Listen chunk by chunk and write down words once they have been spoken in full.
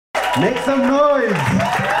Make some noise.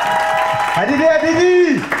 Hadithi,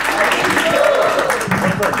 Hadithi.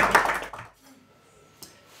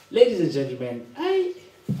 Ladies and gentlemen, I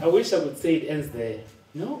wish I would say it ends there.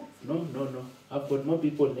 No. I've got more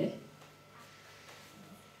people there.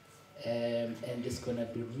 And it's gonna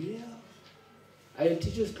be real. I'll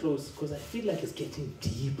teach you close because I feel like it's getting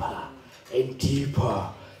deeper and deeper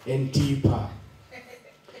and deeper.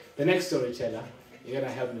 The next storyteller, you're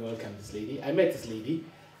gonna help me welcome this lady. I met this lady.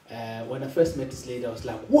 When I first met this lady, I was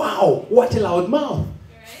like, wow, what a loud mouth.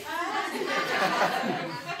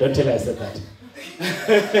 Don't tell her I said that.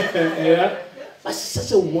 Yeah? But she's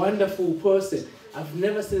such a wonderful person. I've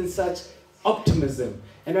never seen such optimism.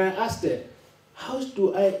 And I asked her, how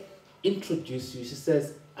do I introduce you? She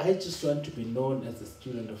says, I just want to be known as a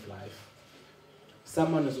student of life.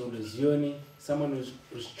 Someone who's always yearning, someone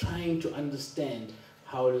who's trying to understand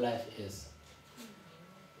how life is.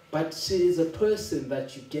 But she is a person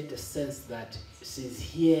that you get a sense that she's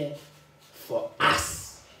here for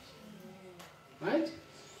us. Right?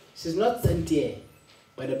 She's not sent here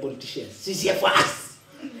by the politicians. She's here for us.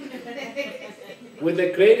 With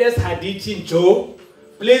the greatest Hadithi Joe,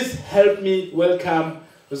 please help me welcome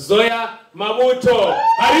Zoya Mabuto.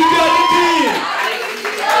 Hadithi!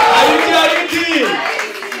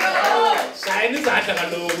 Shine his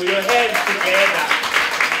hand with your hands together.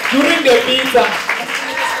 During the pizza.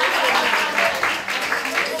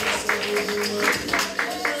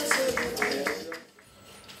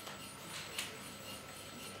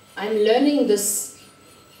 I'm learning this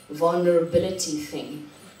vulnerability thing.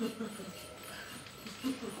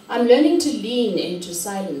 I'm learning to lean into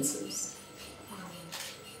silences.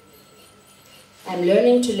 I'm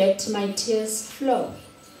learning to let my tears flow.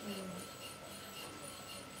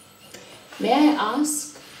 May I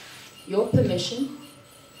ask your permission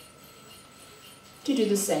to do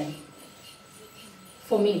the same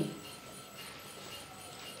for me?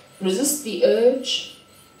 Resist the urge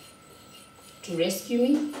to rescue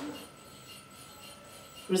me.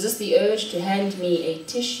 Resist the urge to hand me a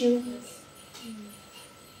tissue.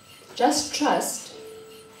 Just trust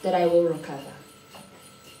that I will recover.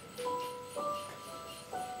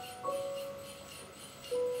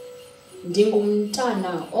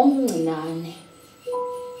 Ndingumntana omncinane,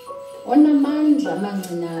 onamandla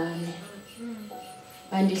amancinane,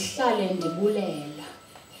 mandihlale ndibulela,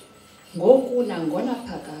 ngoku nangona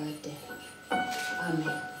phakade.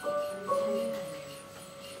 Amen.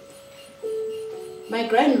 My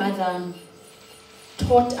grandmother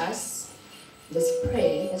taught us this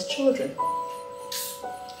prayer as children.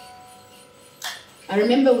 I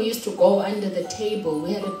remember we used to go under the table.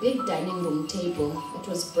 We had a big dining room table. It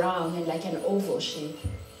was brown and like an oval shape.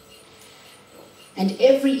 And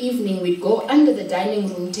every evening we'd go under the dining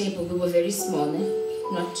room table. We were very small, eh?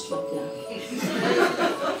 Not now.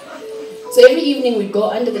 So every evening we'd go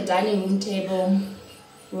under the dining room table.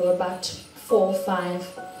 We were about 4 or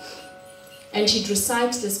 5. And she'd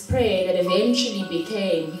recite this prayer that eventually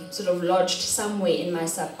became sort of lodged somewhere in my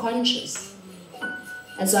subconscious.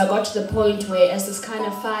 And so I got to the point where, as this kind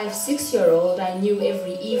of 5, 6-year-old, I knew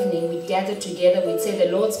every evening we'd gather together, we'd say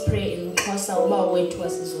the Lord's Prayer in Xhosa, uba wethu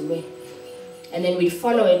wasizulwe. And then we'd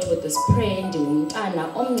follow it with this prayer,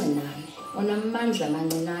 ndingumntana omncinane, onamandla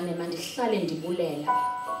amancinane, mandihlale ndibulela,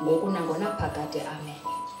 ngoku nangona phakade. Amen.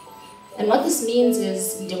 And what this means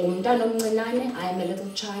is, ndingumntana omncinane, I am a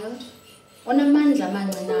little child, onamandla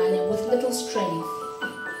amancinane, with little strength,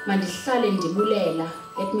 mandihlale ndibulela.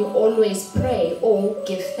 Let me always pray or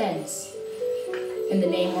give thanks. In the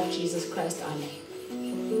name of Jesus Christ, Amen.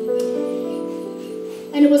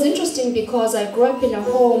 And it was interesting because I grew up in a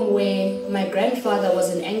home where my grandfather was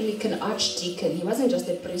an Anglican archdeacon. He wasn't just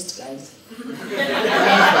a priest, guys.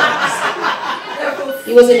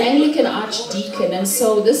 He was an Anglican archdeacon, and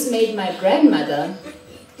so this made my grandmother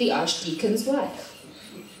the archdeacon's wife.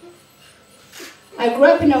 I grew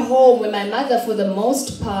up in a home where my mother, for the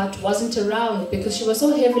most part, wasn't around because she was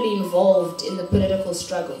so heavily involved in the political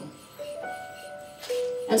struggle.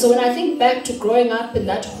 And so when I think back to growing up in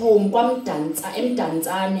that home,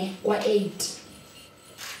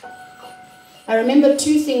 I remember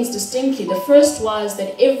 2 things distinctly. The first was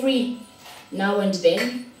that every now and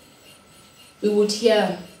then, we would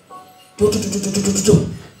hear, the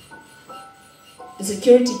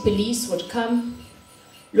security police would come,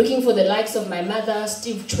 looking for the likes of my mother,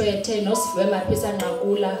 Steve Chwete, Nosifwe Mapisa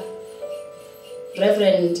Nakula,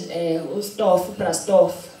 Reverend Ustof,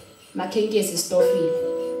 Prastof, Makengesi Stofile.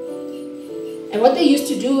 And what they used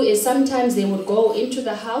to do is sometimes they would go into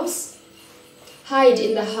the house, hide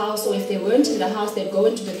in the house, or if they weren't in the house, they'd go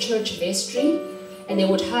into the church vestry, and they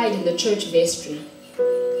would hide in the church vestry.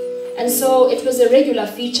 And so it was a regular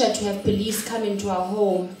feature to have police come into our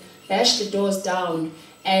home, bash the doors down,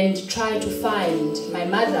 and try to find my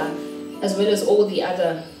mother, as well as all the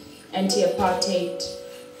other anti-apartheid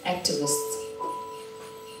activists.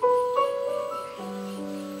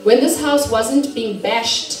 When this house wasn't being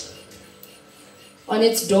bashed on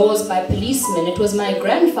its doors by policemen, it was my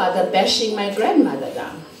grandfather bashing my grandmother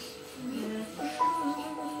down.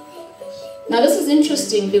 Now this is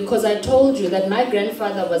interesting because I told you that my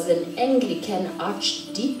grandfather was an Anglican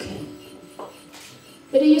archdeacon.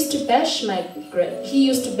 But he used to bash my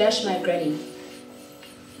granny.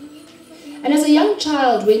 And as a young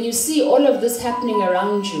child, when you see all of this happening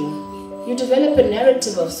around you, you develop a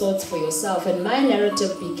narrative of sorts for yourself. And my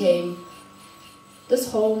narrative became,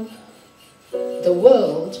 this home, the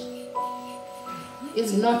world,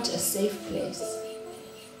 is not a safe place.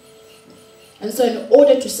 And so in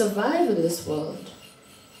order to survive in this world,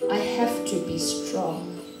 I have to be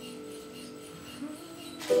strong.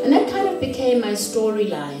 And that kind of became my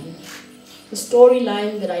storyline. The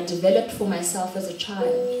storyline that I developed for myself as a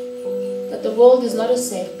child. That the world is not a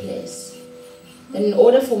safe place. That in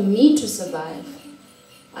order for me to survive,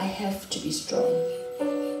 I have to be strong.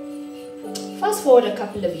 Fast forward a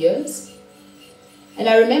couple of years, and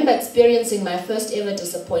I remember experiencing my first ever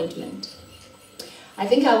disappointment. I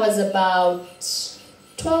think I was about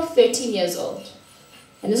 12, 13 years old.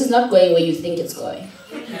 And this is not going where you think it's going.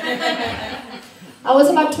 I was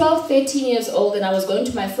about 12, 13 years old and I was going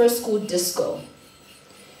to my first school disco.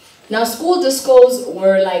 Now school discos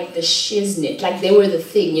were like the shiznit, like they were the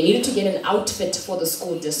thing. You needed to get an outfit for the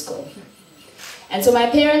school disco. And so my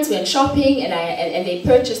parents went shopping and they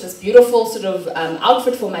purchased this beautiful sort of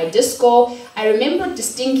outfit for my disco. I remember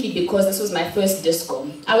distinctly because this was my first disco.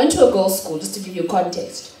 I went to a girls' school, just to give you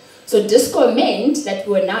context. So disco meant that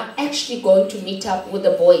we were now actually going to meet up with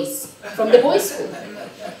the boys from the boys' school.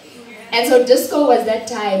 And so disco was that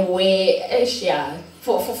time where,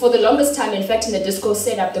 for the longest time, in fact, in the disco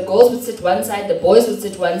setup, the girls would sit one side, the boys would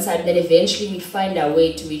sit one side, and then eventually we'd find our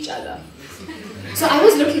way to each other. So I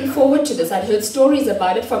was looking forward to this. I'd heard stories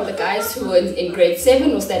about it from the guys who were in grade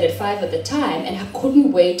 7 or standard 5 at the time, and I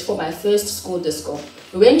couldn't wait for my first school disco.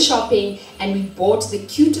 We went shopping and we bought the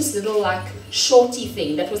cutest little like shorty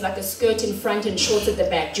thing that was like a skirt in front and shorts at the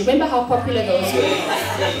back. Do you remember how popular those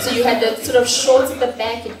were? So you had the sort of shorts at the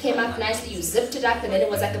back, it came up nicely, you zipped it up, and then it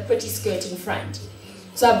was like a pretty skirt in front.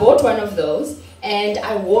 So I bought one of those and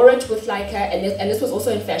I wore it with like a, and this was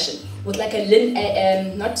also in fashion, with like a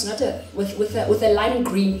with a lime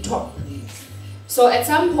green top. So at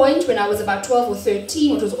some point when I was about 12 or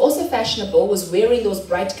 13, what was also fashionable was wearing those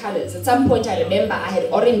bright colors. At some point I remember I had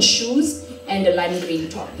orange shoes and a lime green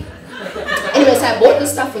top. Anyway, so I bought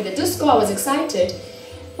this stuff for the disco, I was excited,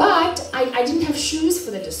 but I didn't have shoes for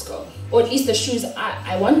the disco, or at least the shoes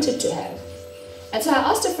I wanted to have. And so I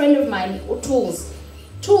asked a friend of mine,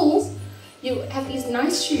 Tools, you have these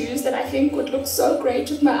nice shoes that I think would look so great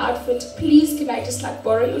with my outfit. Please, can I just like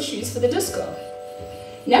borrow your shoes for the disco?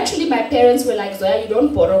 Naturally, my parents were like, Zoya, you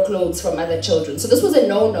don't borrow clothes from other children. So this was a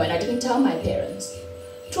no-no, and I didn't tell my parents.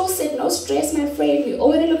 Tools said, no stress, my friend. We all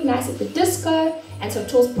want to look nice at the disco. And so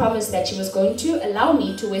Tools promised that she was going to allow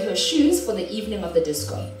me to wear her shoes for the evening of the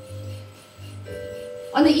disco.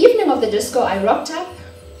 On the evening of the disco, I rocked up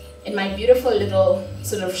in my beautiful little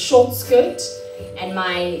sort of short skirt and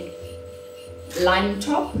my lime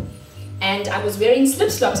top, and I was wearing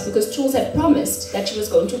slip-flops because Tools had promised that she was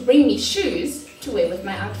going to bring me shoes to wear with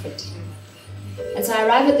my outfit. And so I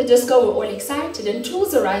arrive at the disco, we're all excited, and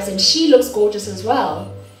Tools arrives and she looks gorgeous as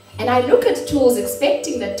well. And I look at Tools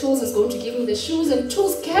expecting that Tools is going to give me the shoes, and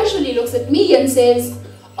Tools casually looks at me and says,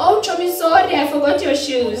 oh Chomi, sorry, I forgot your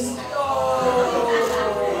shoes.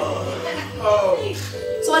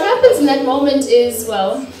 So what happens in that moment is,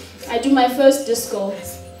 well, I do my first disco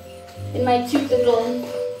in my cute little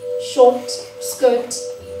short skirt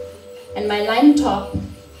and my lime top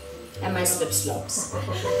and my slip-flops.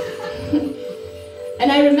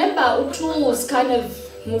 And I remember Utul was kind of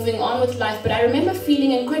moving on with life, but I remember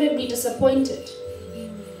feeling incredibly disappointed.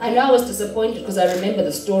 I know I was disappointed because I remember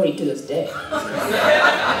the story to this day.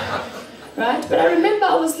 Right? But I remember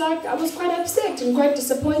I was quite upset and quite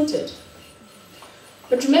disappointed.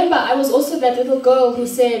 But remember, I was also that little girl who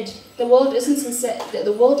said, the world isn't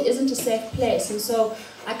a safe place, and so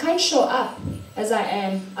I can't show up as I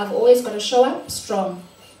am. I've always got to show up strong.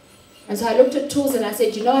 And so I looked at Tools and I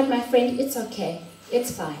said, you know what, my friend, it's okay,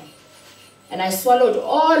 it's fine. And I swallowed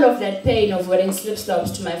all of that pain of wearing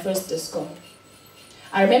slip-flops to my first disco.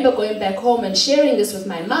 I remember going back home and sharing this with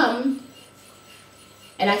my mom,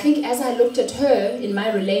 And I think as I looked at her, in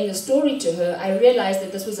my relaying the story to her, I realized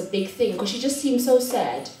that this was a big thing, because she just seemed so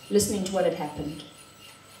sad listening to what had happened.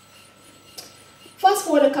 Fast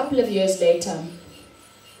forward a couple of years later,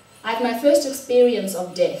 I had my first experience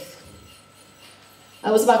of death.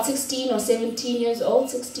 I was about 16 or 17 years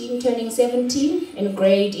old, 16 turning 17, in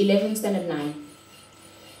grade 11, standard 9.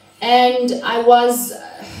 And I was,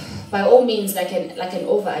 by all means, like an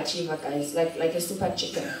overachiever, guys, like a super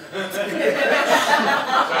chicken.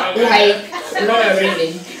 Like, not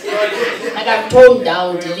really. Like I'm toned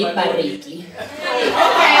down deliberately.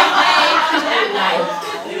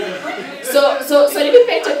 So let me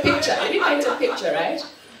paint a picture, right?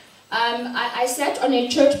 I sat on a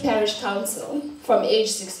church parish council from age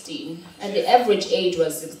 16, and the average age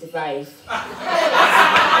was 65.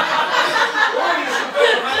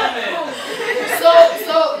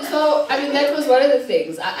 So I mean, that was one of the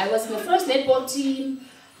things. I was in the first netball team.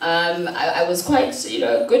 I was quite,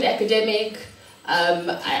 good academic.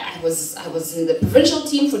 I was in the provincial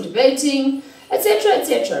team for debating,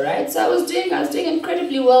 etc., right? So I was doing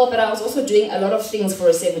incredibly well, but I was also doing a lot of things for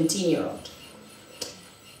a 17-year-old.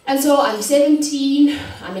 And so I'm 17,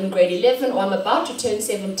 I'm in grade 11, or I'm about to turn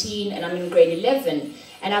 17, and I'm in grade 11,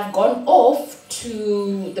 and I've gone off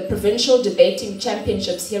to the provincial debating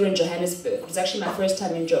championships here in Johannesburg. It was actually my first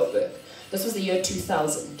time in Joburg. This was the year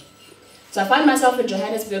 2000. So I find myself in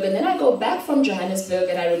Johannesburg, and then I go back from Johannesburg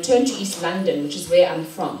and I return to East London, which is where I'm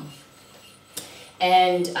from.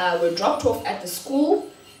 And we're dropped off at the school,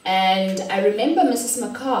 and I remember Mrs.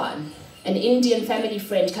 McCann, an Indian family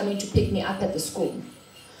friend, coming to pick me up at the school.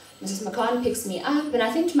 Mrs. McCann picks me up, and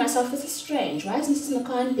I think to myself, this is strange. Why is Mrs.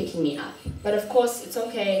 McCann picking me up? But of course, it's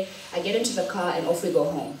okay. I get into the car and off we go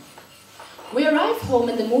home. We arrive home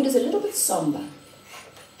and the mood is a little bit somber.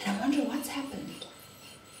 And I'm wondering what's happened.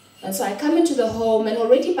 And so I come into the home, and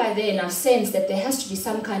already by then I've sensed that there has to be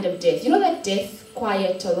some kind of death. You know that death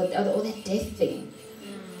quiet or that death thing?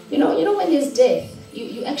 You know when there's death,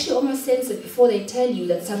 you actually almost sense it before they tell you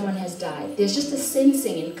that someone has died. There's just a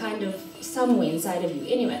sensing in kind of somewhere inside of you.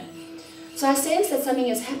 Anyway, so I sense that something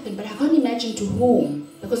has happened, but I can't imagine to whom,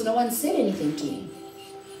 because no one said anything to me.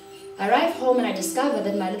 I arrive home and I discover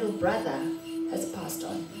that my little brother has passed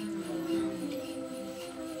on.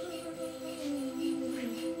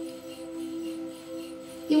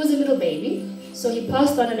 He was a little baby, so he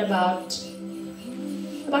passed on at about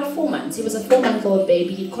 4 months. He was a 4-month-old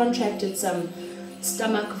baby. He contracted some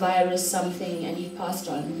stomach virus something, and he passed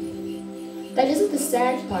on. That isn't the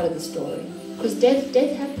sad part of the story, because death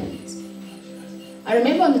happens. I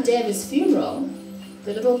remember on the day of his funeral,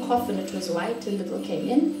 the little coffin, it was white and little came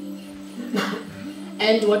in.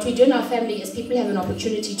 And what we do in our family is people have an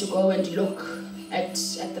opportunity to go and look at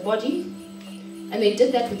the body, and they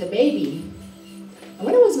did that with the baby. And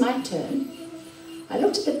when it was my turn, I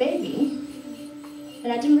looked at the baby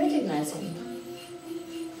and I didn't recognize him.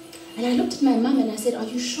 And I looked at my mum and I said, "Are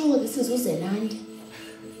you sure this is Uzenandi?"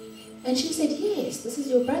 And she said, "Yes, this is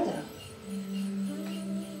your brother."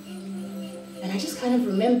 And I just kind of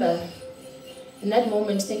remember in that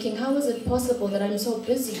moment thinking, how is it possible that I'm so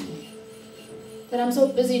busy? That I'm so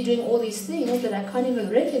busy doing all these things that I can't even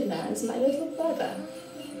recognize my little brother.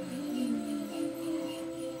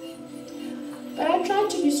 But I tried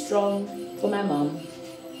to be strong for my mom.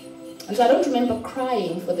 And so I don't remember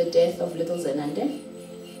crying for the death of little Zenande.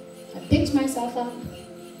 I picked myself up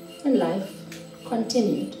and life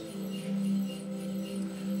continued.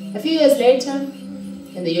 A few years later,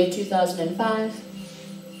 in the year 2005,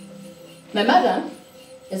 my mother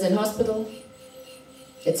is in hospital.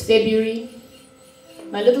 It's February.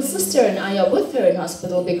 My little sister and I are with her in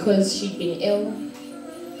hospital because she'd been ill.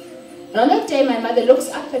 And on that day, my mother looks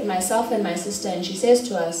up at myself and my sister and she says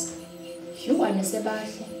to us, "You are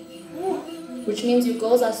Nesebahle," which means you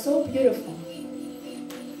girls are so beautiful.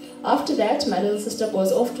 After that, my little sister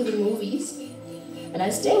goes off to the movies and I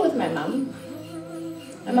stay with my mum.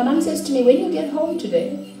 And my mum says to me, "When you get home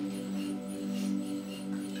today,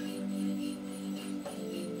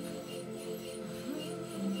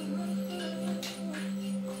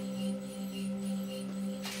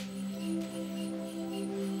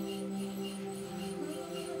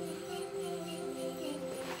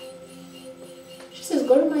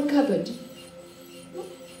 go to my cupboard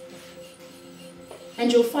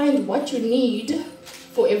and you'll find what you need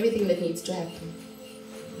for everything that needs to happen."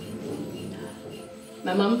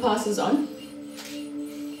 My mum passes on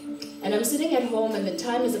and I'm sitting at home and the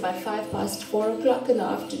time is about 4:05 in the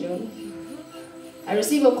afternoon. I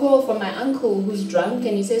receive a call from my uncle who's drunk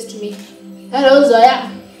and he says to me, "Hello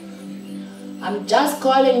Zoya, I'm just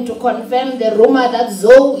calling to confirm the rumor that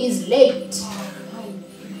Zoe is late."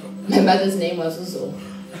 My mother's name was Uzo.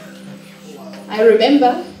 I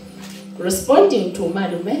remember responding to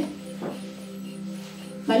Malume.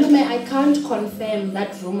 Malume, I can't confirm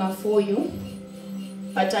that rumor for you,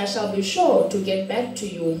 but I shall be sure to get back to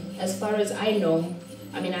you. As far as I know,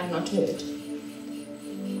 I mean, I've not heard.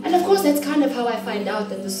 And of course, that's kind of how I find out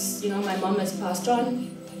that this, my mom has passed on.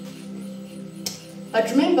 But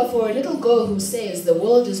remember, for a little girl who says the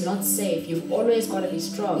world is not safe, you've always got to be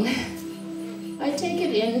strong, I take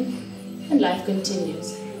it in and life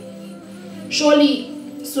continues. Surely,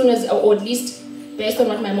 soon as, or at least based on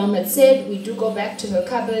what my mom had said, we do go back to her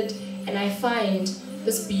cupboard and I find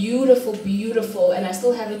this beautiful, beautiful, and I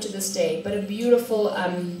still have it to this day, but a beautiful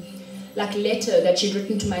like letter that she'd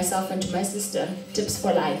written to myself and to my sister, Tips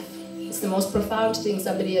for Life. It's the most profound thing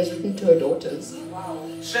somebody has written to her daughters. Wow.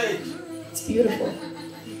 Shade. It's beautiful.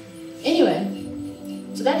 Anyway,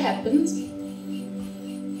 so that happens.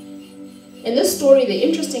 In this story, the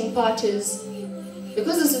interesting part is,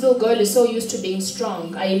 because this little girl is so used to being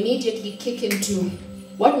strong, I immediately kick into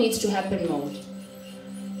what needs to happen mode.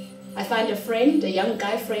 I find a friend, a young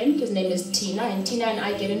guy friend, his name is Tina, and Tina and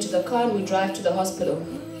I get into the car and we drive to the hospital.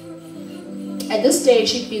 At this stage,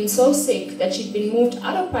 she'd been so sick that she'd been moved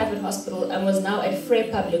out of private hospital and was now at Frey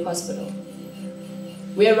Public Hospital.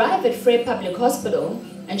 We arrive at Frey Public Hospital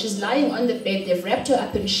and she's lying on the bed. They've wrapped her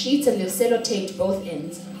up in sheets and they've sellotaped both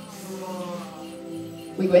ends.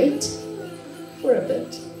 We wait for a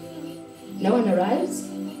bit. No one arrives.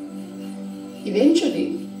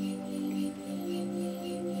 Eventually,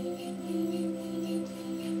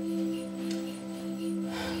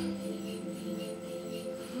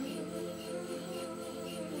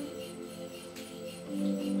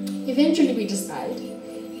 we decide,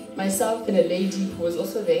 myself and a lady who was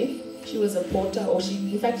also there, she was a porter, or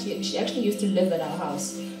she actually used to live at our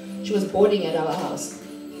house. She was boarding at our house.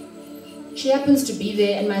 She happens to be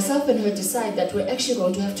there, and myself and her decide that we're actually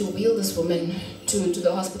going to have to wheel this woman to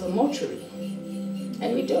the hospital mortuary.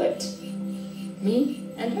 And we do it. Me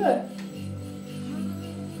and her.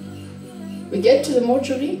 We get to the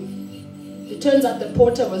mortuary. It turns out the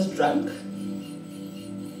porter was drunk.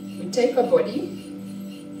 We take her body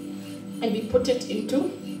and we put it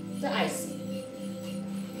into the ice.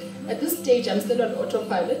 At this stage, I'm still on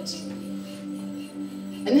autopilot.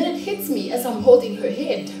 And then it hits me as I'm holding her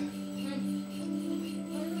head.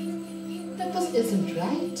 That this isn't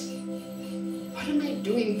right. What am I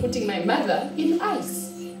doing putting my mother in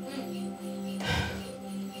ice?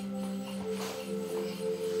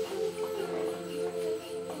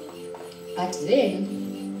 But then,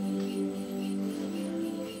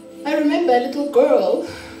 I remember a little girl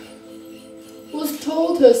who's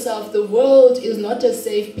told herself the world is not a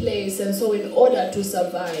safe place, and so in order to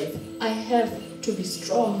survive, I have to be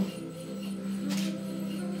strong.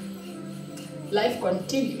 Life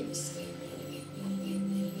continues.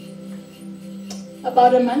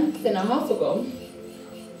 About a month and a half ago,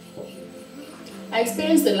 I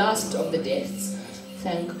experienced the last of the deaths,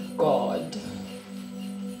 thank God.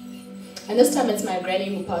 And this time it's my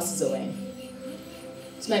granny who passes away.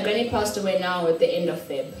 So my granny passed away now at the end of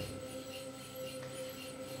Feb.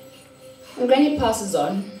 And Granny passes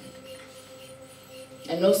on,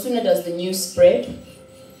 and no sooner does the news spread,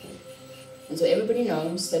 and so everybody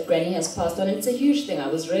knows that Granny has passed on. It's a huge thing. I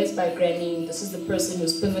was raised by Granny. This is the person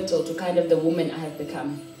who's pivotal to kind of the woman I have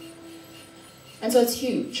become. And so it's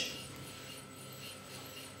huge.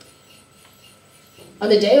 On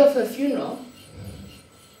the day of her funeral,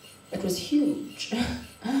 it was huge.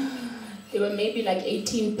 There were maybe like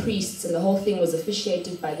 18 priests, and the whole thing was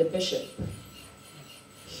officiated by the bishop.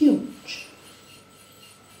 Huge.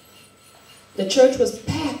 The church was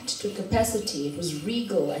packed to capacity. It was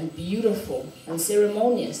regal and beautiful and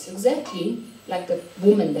ceremonious, exactly like the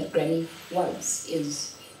woman that Granny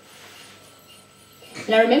is.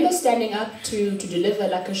 And I remember standing up to deliver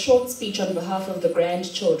like a short speech on behalf of the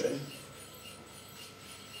grandchildren.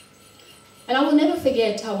 And I will never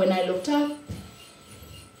forget how when I looked up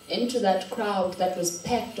into that crowd that was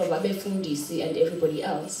packed of Abe Fundisi and everybody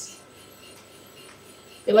else,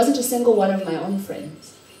 there wasn't a single one of my own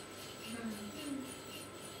friends.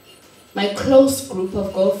 My close group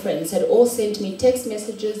of girlfriends had all sent me text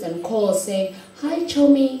messages and calls saying, "Hi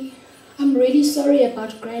Chomi, I'm really sorry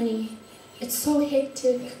about Granny. It's so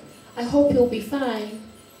hectic. I hope you'll be fine.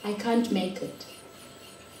 I can't make it."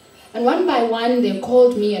 And one by one they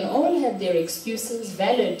called me and all had their excuses,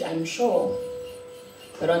 valid I'm sure.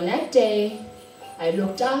 But on that day, I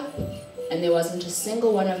looked up and there wasn't a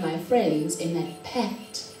single one of my friends in that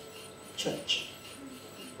packed church.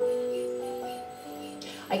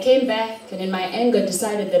 I came back and in my anger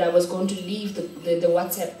decided that I was going to leave the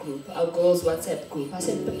WhatsApp group, our girls' WhatsApp group. I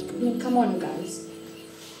said, but come on guys.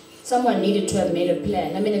 someone needed to have made a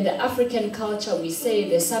plan. I mean, in the African culture, we say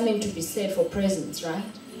there's something to be said for presence, right?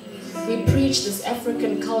 We preach this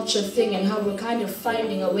African culture thing and how we're kind of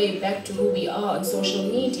finding a way back to who we are on social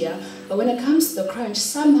media, but when it comes to the crunch,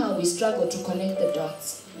 somehow we struggle to connect the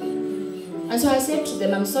dots. And so I said to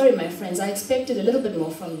them, I'm sorry, my friends, I expected a little bit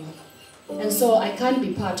more from you. And so I can't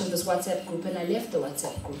be part of this WhatsApp group, and I left the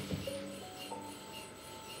WhatsApp group.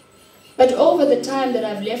 But over the time that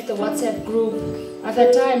I've left the WhatsApp group, I've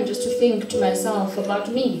had time just to think to myself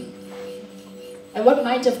about me. And what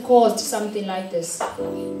might have caused something like this.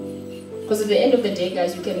 Because at the end of the day,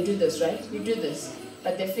 guys, you can do this, right? You do this,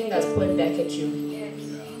 but their fingers point back at you.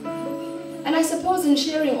 And I suppose in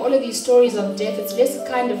sharing all of these stories of death, it's less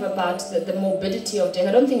kind of about the morbidity of death.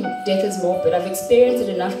 I don't think death is morbid. I've experienced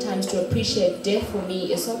it enough times to appreciate death for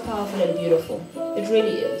me is so powerful and beautiful. It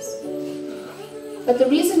really is. But the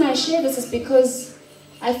reason I share this is because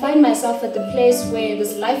I find myself at the place where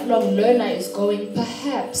this lifelong learner is going,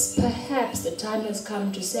 perhaps the time has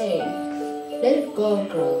come to say, let it go,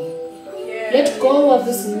 girl. Let go of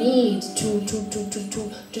this need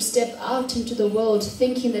to step out into the world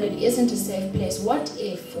thinking that it isn't a safe place. What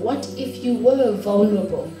if you were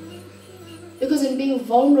vulnerable? Because in being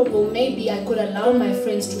vulnerable, maybe I could allow my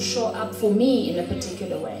friends to show up for me in a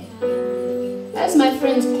particular way. As my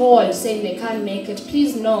friends called saying they can't make it,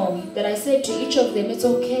 please know that I said to each of them, it's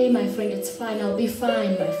okay, my friend, it's fine, I'll be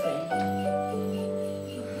fine, my friend.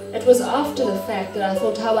 It was after the fact that I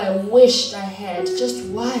thought how I wished I had just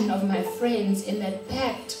one of my friends in that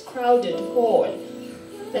packed, crowded hall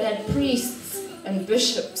that had priests and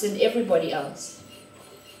bishops and everybody else.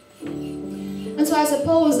 And so I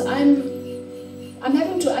suppose I'm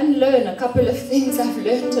having to unlearn a couple of things I've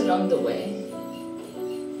learned along the way.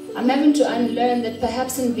 I'm having to unlearn that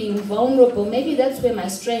perhaps in being vulnerable, maybe that's where my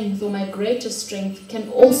strength or my greatest strength can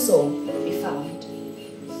also be found.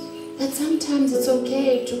 That sometimes it's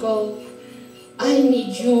okay to go, I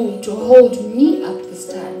need you to hold me up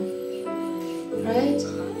this time, right?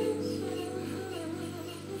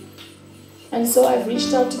 And so I've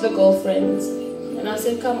reached out to the girlfriends and I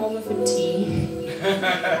said, come over for tea.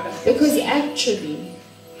 Because actually,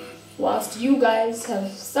 whilst you guys have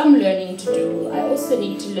some learning to do, I also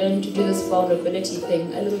need to learn to do this vulnerability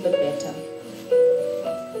thing a little bit better.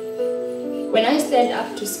 When I stand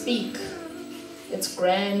up to speak, it's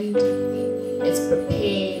grand, it's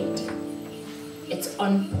prepared, it's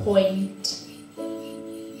on point,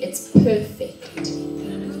 it's perfect.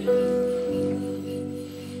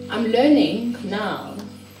 I'm learning now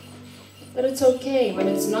that it's okay when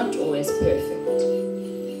it's not always perfect.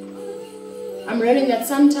 I'm learning that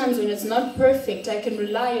sometimes when it's not perfect, I can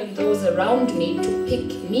rely on those around me to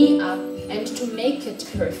pick me up and to make it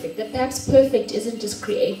perfect. That perhaps perfect isn't just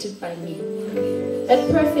created by me. That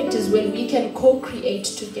perfect is when we can co-create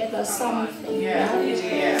together something. Yeah. Right?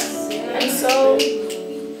 Yes. And so,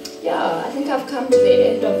 yeah, I think I've come to the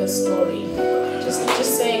end of the story.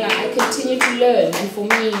 Just saying I continue to learn, and for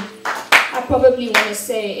me, I probably want to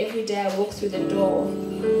say every day I walk through the door,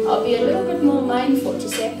 I'll be a little bit more mindful to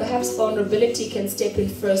say perhaps vulnerability can step in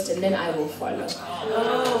first and then I will follow.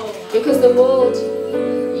 Because the world,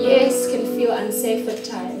 yes, can feel unsafe at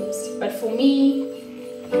times, but for me,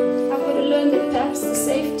 I've got to learn that perhaps the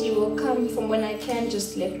safety will come from when I can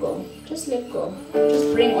just let go. Just let go.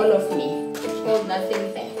 Just bring all of me. Hold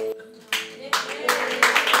nothing back.